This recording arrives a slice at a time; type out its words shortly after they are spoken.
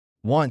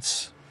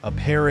Once, a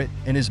parrot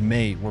and his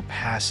mate were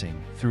passing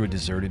through a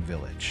deserted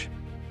village.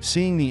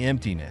 Seeing the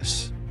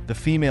emptiness, the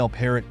female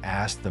parrot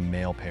asked the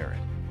male parrot,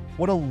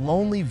 "What a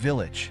lonely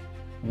village.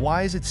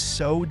 Why is it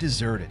so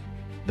deserted?"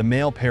 The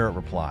male parrot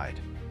replied,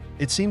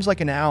 "It seems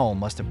like an owl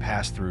must have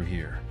passed through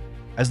here."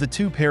 As the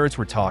two parrots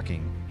were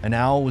talking, an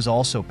owl was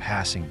also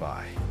passing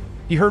by.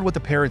 He heard what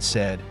the parrot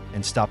said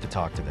and stopped to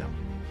talk to them.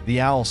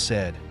 The owl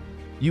said,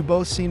 "You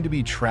both seem to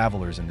be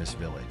travelers in this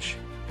village.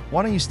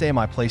 Why don't you stay at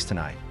my place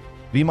tonight?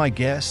 Be my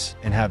guests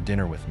and have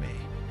dinner with me."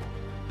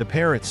 The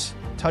parrots,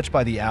 touched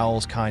by the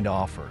owl's kind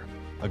offer,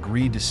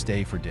 agreed to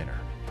stay for dinner.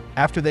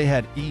 After they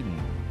had eaten,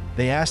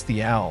 they asked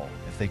the owl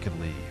if they could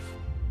leave.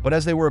 But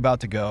as they were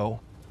about to go,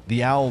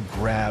 the owl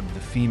grabbed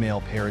the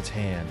female parrot's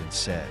hand and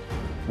said,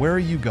 "Where are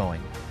you going?"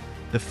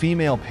 The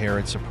female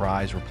parrot,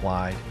 surprised,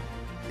 replied,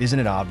 "Isn't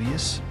it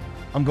obvious?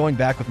 I'm going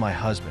back with my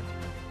husband."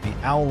 The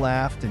owl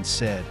laughed and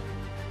said,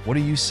 "What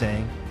are you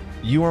saying?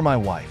 You are my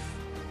wife."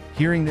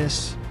 Hearing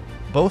this,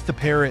 both the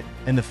parrot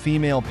and the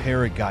female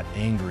parrot got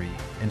angry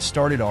and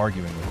started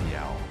arguing with the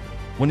owl.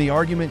 When the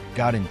argument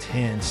got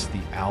intense, the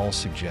owl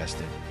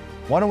suggested,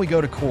 "Why don't we go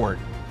to court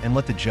and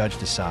let the judge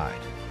decide?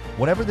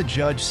 Whatever the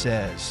judge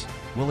says,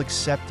 we'll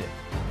accept it."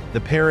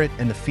 The parrot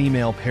and the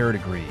female parrot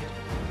agreed,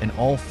 and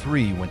all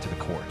three went to the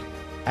court.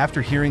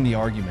 After hearing the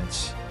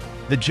arguments,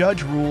 the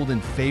judge ruled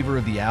in favor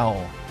of the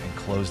owl and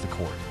closed the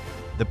court.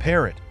 The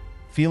parrot,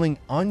 feeling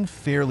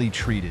unfairly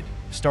treated,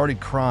 started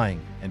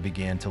crying and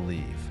began to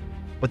leave.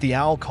 But the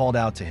owl called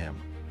out to him,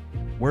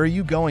 "Where are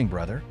you going,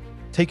 brother?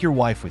 Take your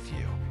wife with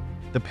you."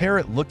 The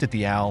parrot looked at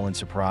the owl in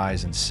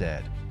surprise and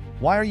said,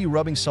 "Why are you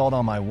rubbing salt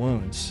on my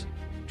wounds?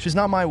 She's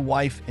not my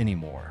wife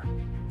anymore.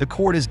 The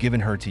court has given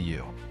her to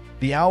you."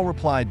 The owl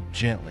replied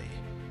gently,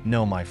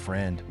 "No, my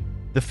friend.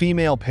 The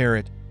female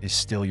parrot is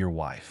still your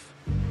wife.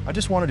 I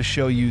just wanted to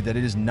show you that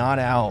it is not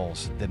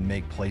owls that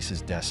make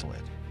places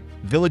desolate.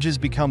 Villages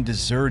become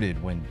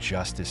deserted when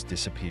justice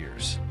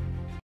disappears."